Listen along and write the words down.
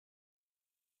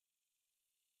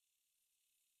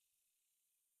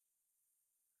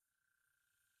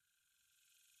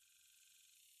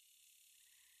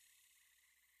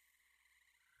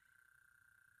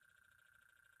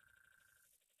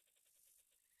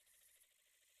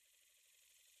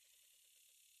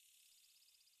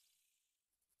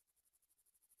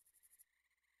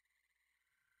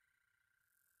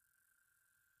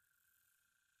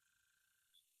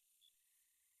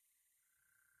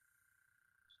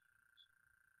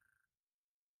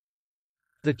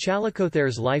The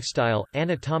Chalicothere's lifestyle,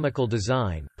 anatomical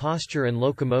design, posture and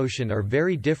locomotion are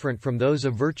very different from those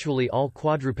of virtually all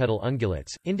quadrupedal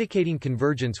ungulates, indicating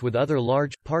convergence with other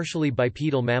large, partially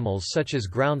bipedal mammals such as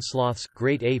ground sloths,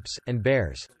 great apes, and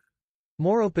bears.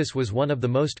 Moropus was one of the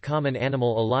most common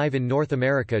animal alive in North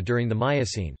America during the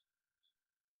Miocene.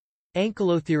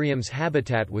 Ankylotherium's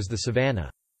habitat was the savanna.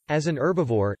 As an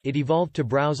herbivore, it evolved to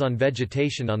browse on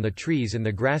vegetation on the trees in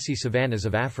the grassy savannas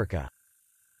of Africa.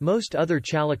 Most other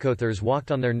chalicotheres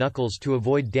walked on their knuckles to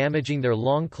avoid damaging their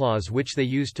long claws, which they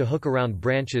used to hook around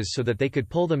branches so that they could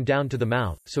pull them down to the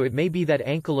mouth, so it may be that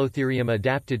Ankylotherium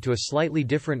adapted to a slightly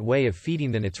different way of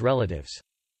feeding than its relatives.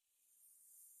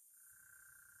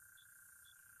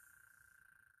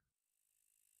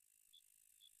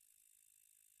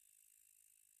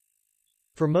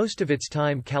 For most of its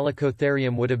time,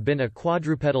 Chalicotherium would have been a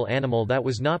quadrupedal animal that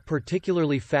was not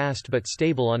particularly fast but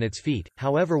stable on its feet.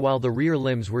 However, while the rear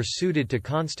limbs were suited to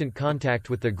constant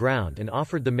contact with the ground and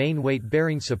offered the main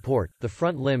weight-bearing support, the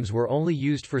front limbs were only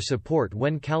used for support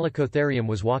when Chalicotherium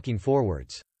was walking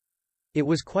forwards. It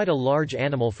was quite a large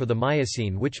animal for the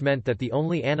Miocene, which meant that the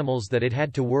only animals that it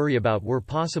had to worry about were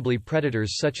possibly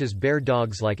predators such as bear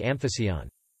dogs like Amphision.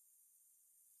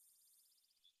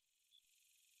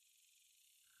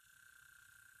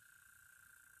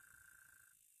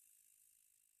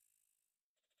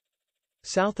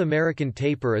 South American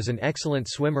tapir is an excellent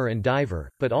swimmer and diver,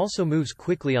 but also moves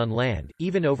quickly on land,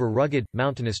 even over rugged,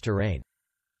 mountainous terrain.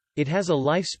 It has a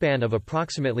lifespan of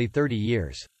approximately 30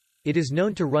 years. It is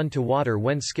known to run to water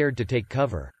when scared to take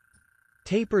cover.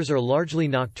 Tapirs are largely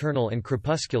nocturnal and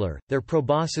crepuscular. Their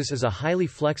proboscis is a highly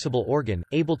flexible organ,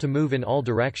 able to move in all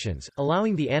directions,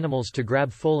 allowing the animals to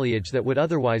grab foliage that would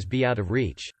otherwise be out of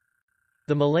reach.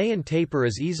 The Malayan tapir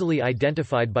is easily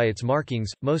identified by its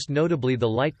markings, most notably the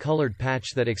light-colored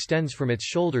patch that extends from its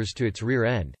shoulders to its rear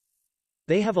end.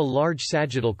 They have a large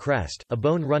sagittal crest, a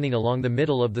bone running along the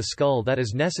middle of the skull that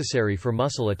is necessary for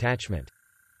muscle attachment.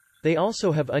 They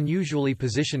also have unusually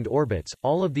positioned orbits.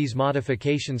 All of these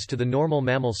modifications to the normal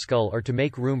mammal skull are to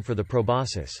make room for the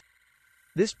proboscis.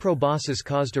 This proboscis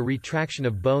caused a retraction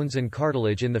of bones and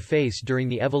cartilage in the face during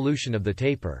the evolution of the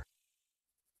tapir.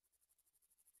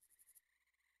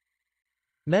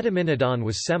 Metamynodon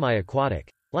was semi-aquatic.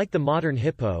 Like the modern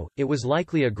hippo, it was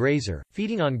likely a grazer,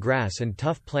 feeding on grass and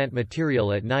tough plant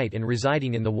material at night and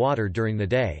residing in the water during the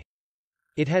day.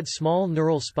 It had small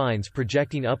neural spines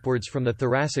projecting upwards from the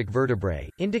thoracic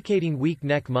vertebrae, indicating weak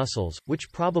neck muscles,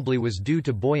 which probably was due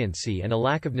to buoyancy and a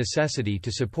lack of necessity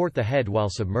to support the head while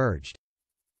submerged.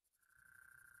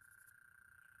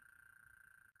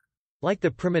 Like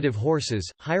the primitive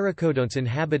horses, Hyracodonts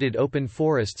inhabited open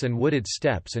forests and wooded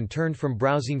steppes and turned from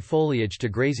browsing foliage to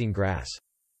grazing grass.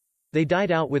 They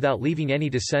died out without leaving any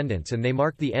descendants, and they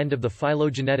marked the end of the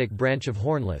phylogenetic branch of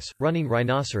hornless, running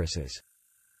rhinoceroses.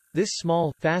 This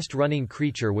small, fast-running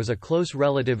creature was a close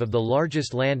relative of the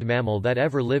largest land mammal that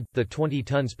ever lived, the 20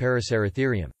 tons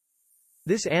Paraceratherium.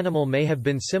 This animal may have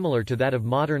been similar to that of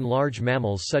modern large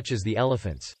mammals such as the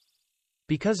elephants.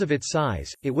 Because of its size,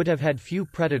 it would have had few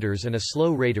predators and a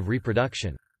slow rate of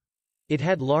reproduction. It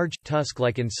had large,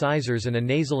 tusk-like incisors and a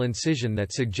nasal incision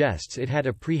that suggests it had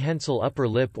a prehensile upper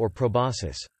lip or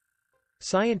proboscis.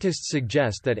 Scientists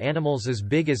suggest that animals as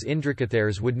big as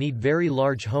Indricotheres would need very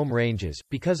large home ranges.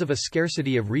 Because of a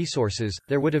scarcity of resources,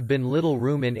 there would have been little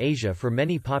room in Asia for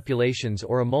many populations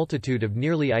or a multitude of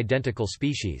nearly identical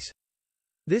species.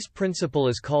 This principle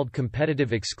is called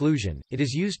competitive exclusion. It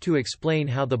is used to explain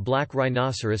how the black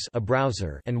rhinoceros, a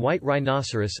browser, and white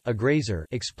rhinoceros, a grazer,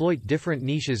 exploit different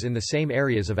niches in the same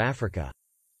areas of Africa.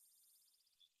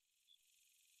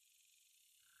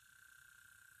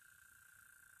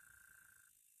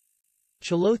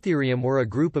 Chalotherium were a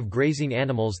group of grazing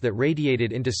animals that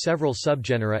radiated into several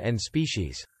subgenera and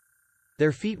species.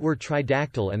 Their feet were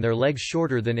tridactyl and their legs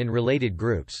shorter than in related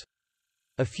groups.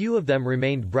 A few of them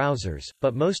remained browsers,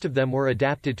 but most of them were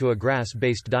adapted to a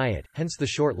grass-based diet, hence the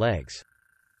short legs.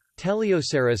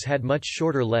 Teleoceras had much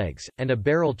shorter legs, and a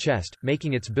barrel chest,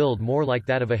 making its build more like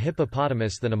that of a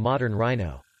hippopotamus than a modern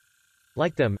rhino.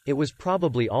 Like them, it was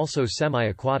probably also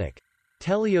semi-aquatic.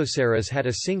 Teleoceras had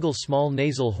a single small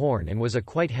nasal horn and was a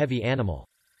quite heavy animal.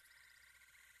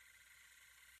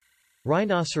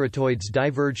 Rhinocerotoids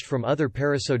diverged from other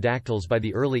perissodactyls by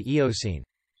the early Eocene.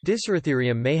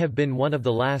 Diceritherium may have been one of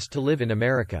the last to live in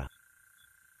America.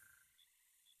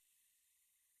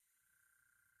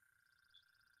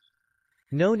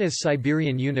 Known as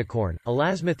Siberian unicorn,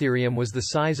 Elasmotherium was the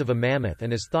size of a mammoth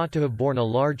and is thought to have borne a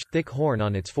large, thick horn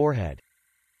on its forehead.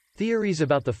 Theories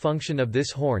about the function of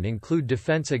this horn include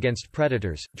defense against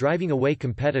predators, driving away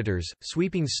competitors,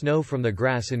 sweeping snow from the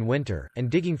grass in winter,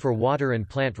 and digging for water and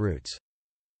plant roots.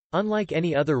 Unlike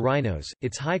any other rhinos,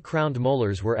 its high-crowned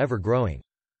molars were ever-growing.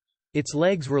 Its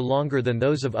legs were longer than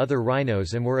those of other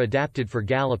rhinos and were adapted for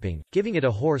galloping, giving it a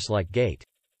horse-like gait.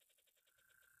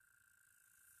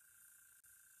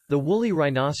 The woolly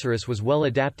rhinoceros was well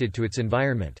adapted to its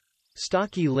environment.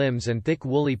 Stocky limbs and thick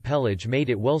woolly pelage made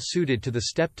it well suited to the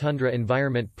steppe tundra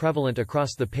environment prevalent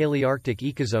across the Palearctic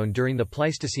ecozone during the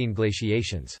Pleistocene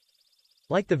glaciations.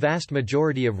 Like the vast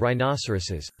majority of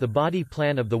rhinoceroses, the body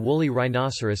plan of the woolly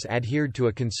rhinoceros adhered to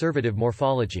a conservative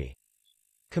morphology.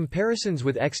 Comparisons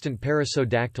with extant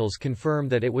perissodactyls confirm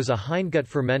that it was a hindgut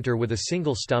fermenter with a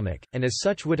single stomach, and as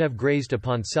such would have grazed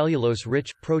upon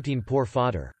cellulose-rich, protein-poor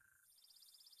fodder.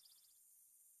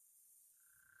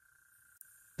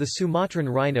 The Sumatran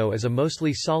rhino is a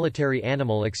mostly solitary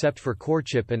animal except for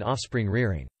courtship and offspring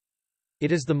rearing.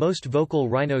 It is the most vocal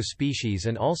rhino species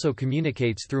and also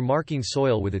communicates through marking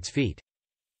soil with its feet.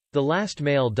 The last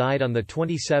male died on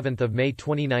 27 May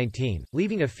 2019,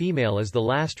 leaving a female as the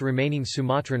last remaining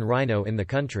Sumatran rhino in the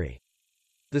country.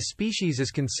 The species is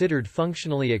considered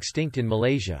functionally extinct in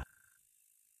Malaysia.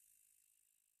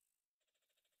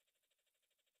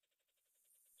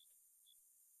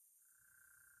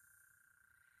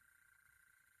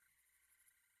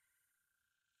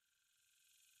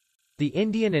 The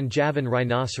Indian and Javan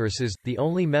rhinoceroses, the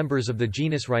only members of the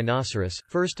genus Rhinoceros,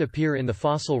 first appear in the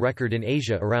fossil record in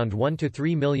Asia around 1 to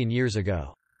 3 million years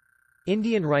ago.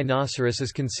 Indian rhinoceros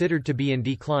is considered to be in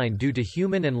decline due to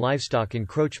human and livestock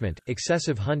encroachment.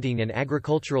 Excessive hunting and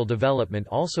agricultural development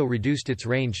also reduced its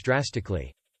range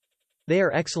drastically. They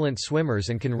are excellent swimmers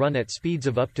and can run at speeds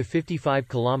of up to 55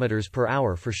 km per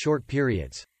hour for short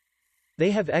periods. They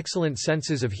have excellent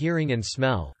senses of hearing and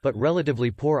smell, but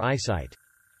relatively poor eyesight.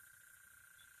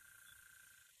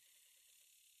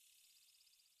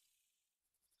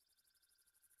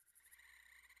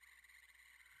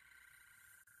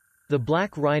 The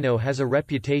black rhino has a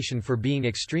reputation for being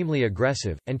extremely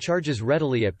aggressive, and charges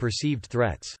readily at perceived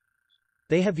threats.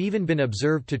 They have even been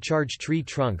observed to charge tree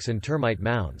trunks and termite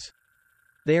mounds.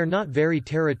 They are not very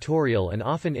territorial and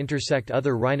often intersect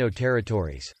other rhino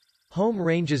territories. Home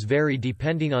ranges vary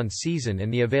depending on season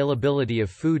and the availability of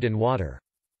food and water.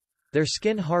 Their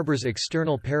skin harbors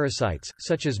external parasites,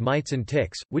 such as mites and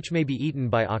ticks, which may be eaten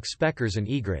by oxpeckers and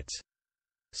egrets.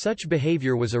 Such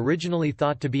behavior was originally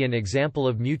thought to be an example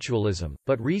of mutualism,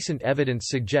 but recent evidence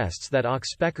suggests that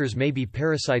oxpeckers may be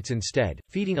parasites instead,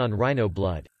 feeding on rhino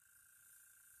blood.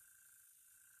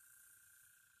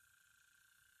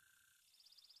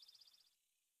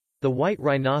 The white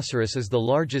rhinoceros is the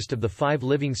largest of the 5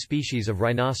 living species of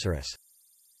rhinoceros.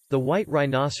 The white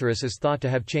rhinoceros is thought to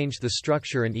have changed the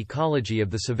structure and ecology of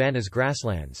the savanna's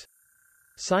grasslands.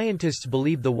 Scientists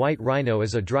believe the white rhino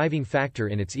is a driving factor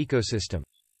in its ecosystem.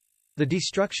 The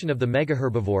destruction of the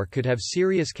megaherbivore could have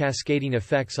serious cascading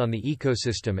effects on the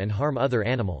ecosystem and harm other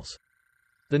animals.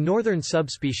 The northern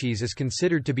subspecies is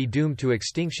considered to be doomed to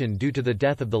extinction due to the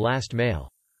death of the last male.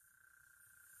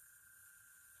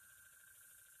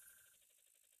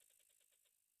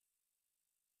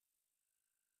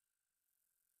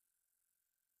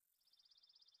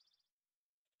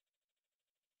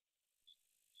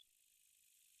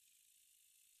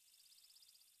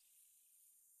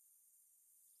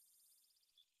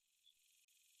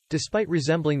 Despite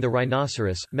resembling the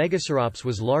rhinoceros, Megacerops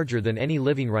was larger than any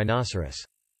living rhinoceros.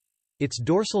 Its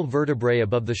dorsal vertebrae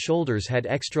above the shoulders had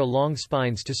extra long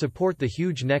spines to support the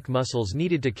huge neck muscles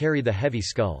needed to carry the heavy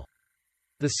skull.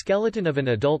 The skeleton of an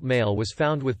adult male was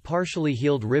found with partially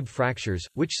healed rib fractures,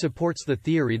 which supports the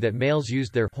theory that males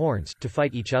used their horns to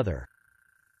fight each other.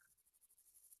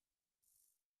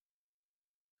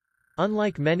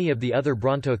 Unlike many of the other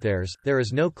Brontotheriidae, there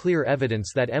is no clear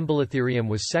evidence that Embolotherium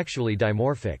was sexually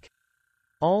dimorphic.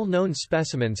 All known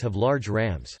specimens have large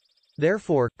rams.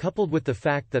 Therefore, coupled with the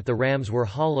fact that the rams were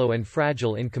hollow and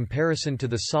fragile in comparison to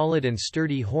the solid and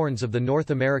sturdy horns of the North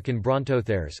American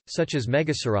Brontotheriidae, such as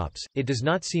Megacerops, it does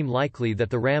not seem likely that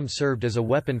the ram served as a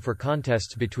weapon for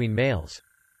contests between males.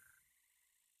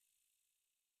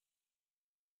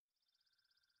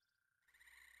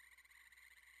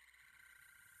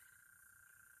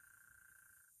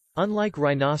 Unlike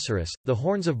rhinoceros, the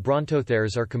horns of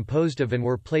Brontotheriidae are composed of and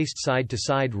were placed side to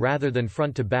side rather than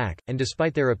front to back, and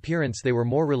despite their appearance they were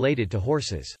more related to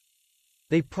horses.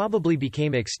 They probably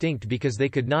became extinct because they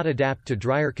could not adapt to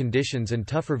drier conditions and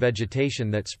tougher vegetation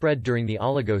that spread during the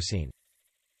Oligocene.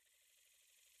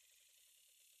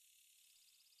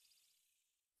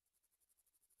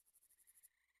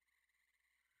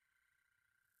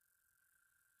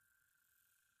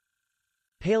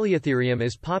 Palaeotherium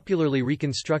is popularly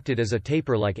reconstructed as a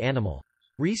tapir-like animal.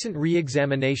 Recent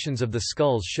re-examinations of the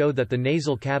skulls show that the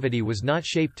nasal cavity was not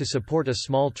shaped to support a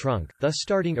small trunk, thus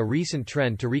starting a recent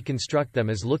trend to reconstruct them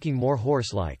as looking more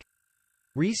horse-like.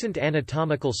 Recent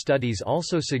anatomical studies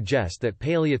also suggest that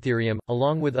Palaeotherium,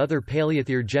 along with other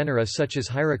Palaeothere genera such as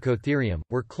Hyracotherium,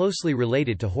 were closely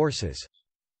related to horses.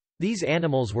 These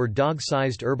animals were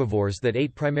dog-sized herbivores that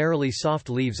ate primarily soft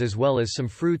leaves as well as some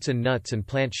fruits and nuts and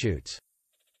plant shoots.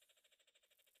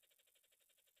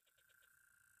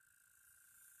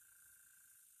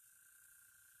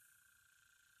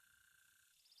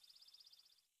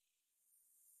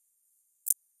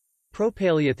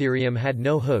 Propalaeotherium had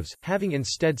no hooves, having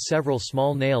instead several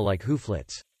small nail-like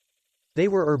hooflets. They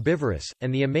were herbivorous,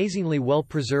 and the amazingly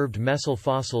well-preserved messel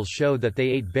fossils show that they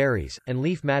ate berries, and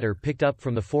leaf matter picked up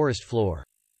from the forest floor.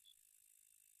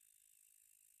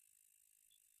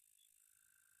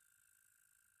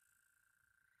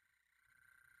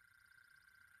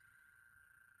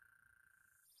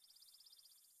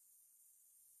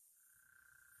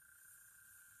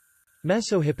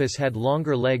 Mesohippus had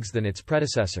longer legs than its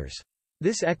predecessors.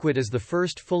 This equid is the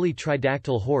first fully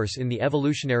tridactyl horse in the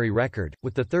evolutionary record,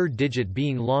 with the third digit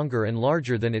being longer and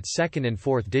larger than its second and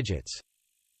fourth digits.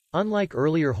 Unlike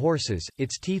earlier horses,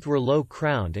 its teeth were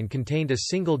low-crowned and contained a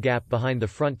single gap behind the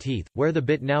front teeth, where the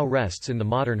bit now rests in the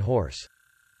modern horse.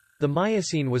 The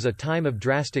Miocene was a time of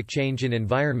drastic change in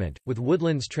environment, with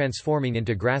woodlands transforming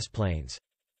into grass plains.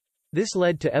 This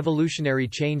led to evolutionary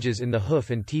changes in the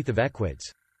hoof and teeth of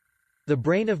equids. The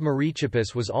brain of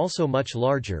Merychippus was also much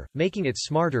larger, making it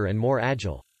smarter and more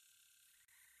agile.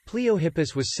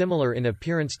 Pleohippus was similar in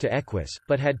appearance to Equus,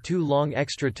 but had two long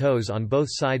extra toes on both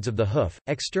sides of the hoof,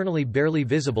 externally barely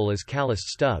visible as calloused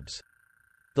stubs.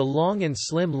 The long and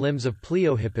slim limbs of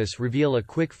Pleohippus reveal a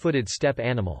quick-footed steppe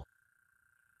animal.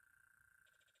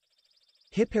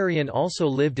 Hipparion also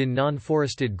lived in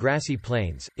non-forested grassy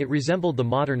plains. It resembled the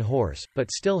modern horse,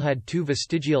 but still had two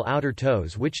vestigial outer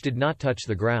toes which did not touch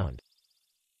the ground.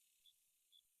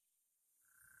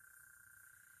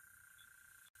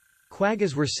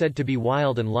 Quaggas were said to be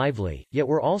wild and lively, yet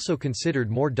were also considered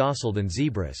more docile than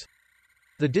zebras.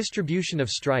 The distribution of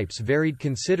stripes varied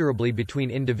considerably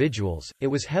between individuals. It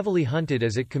was heavily hunted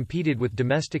as it competed with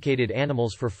domesticated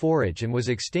animals for forage and was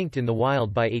extinct in the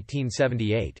wild by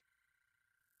 1878.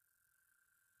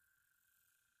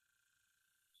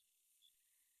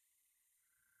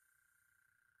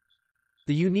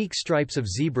 The unique stripes of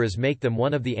zebras make them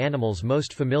one of the animals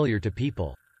most familiar to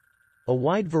people. A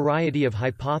wide variety of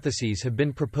hypotheses have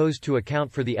been proposed to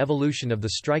account for the evolution of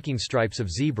the striking stripes of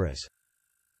zebras.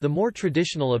 The more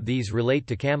traditional of these relate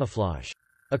to camouflage.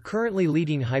 A currently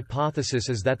leading hypothesis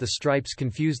is that the stripes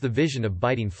confuse the vision of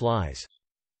biting flies.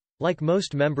 Like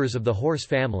most members of the horse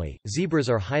family, zebras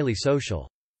are highly social.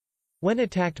 When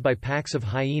attacked by packs of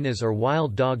hyenas or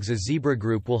wild dogs, a zebra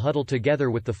group will huddle together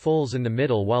with the foals in the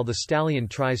middle while the stallion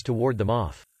tries to ward them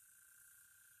off.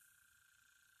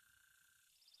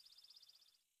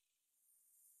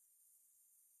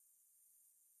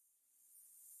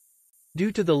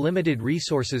 Due to the limited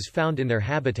resources found in their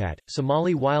habitat,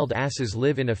 Somali wild asses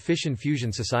live in a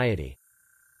fission-fusion society.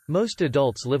 Most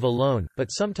adults live alone, but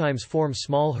sometimes form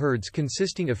small herds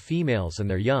consisting of females and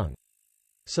their young.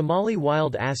 Somali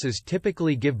wild asses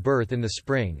typically give birth in the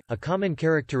spring, a common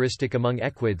characteristic among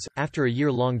equids, after a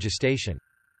year-long gestation.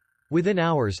 Within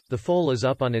hours, the foal is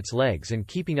up on its legs and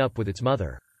keeping up with its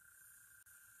mother.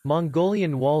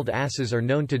 Mongolian walled asses are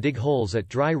known to dig holes at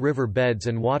dry river beds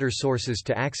and water sources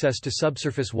to access to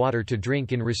subsurface water to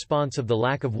drink in response of the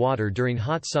lack of water during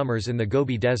hot summers in the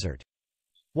Gobi Desert.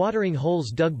 Watering holes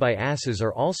dug by asses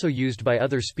are also used by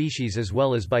other species as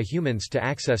well as by humans to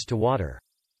access to water.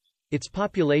 Its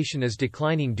population is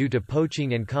declining due to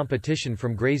poaching and competition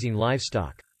from grazing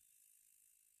livestock.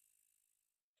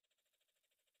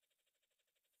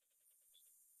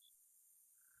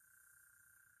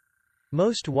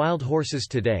 Most wild horses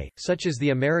today, such as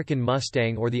the American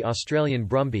Mustang or the Australian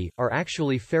Brumby, are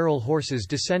actually feral horses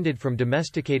descended from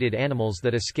domesticated animals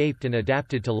that escaped and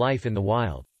adapted to life in the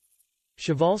wild.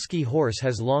 Przewalski horse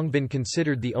has long been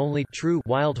considered the only true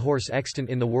wild horse extant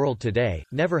in the world today,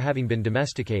 never having been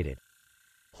domesticated.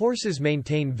 Horses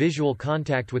maintain visual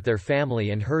contact with their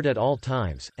family and herd at all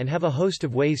times, and have a host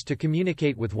of ways to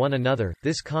communicate with one another.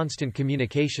 This constant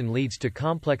communication leads to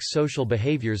complex social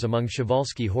behaviors among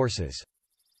Przewalski horses.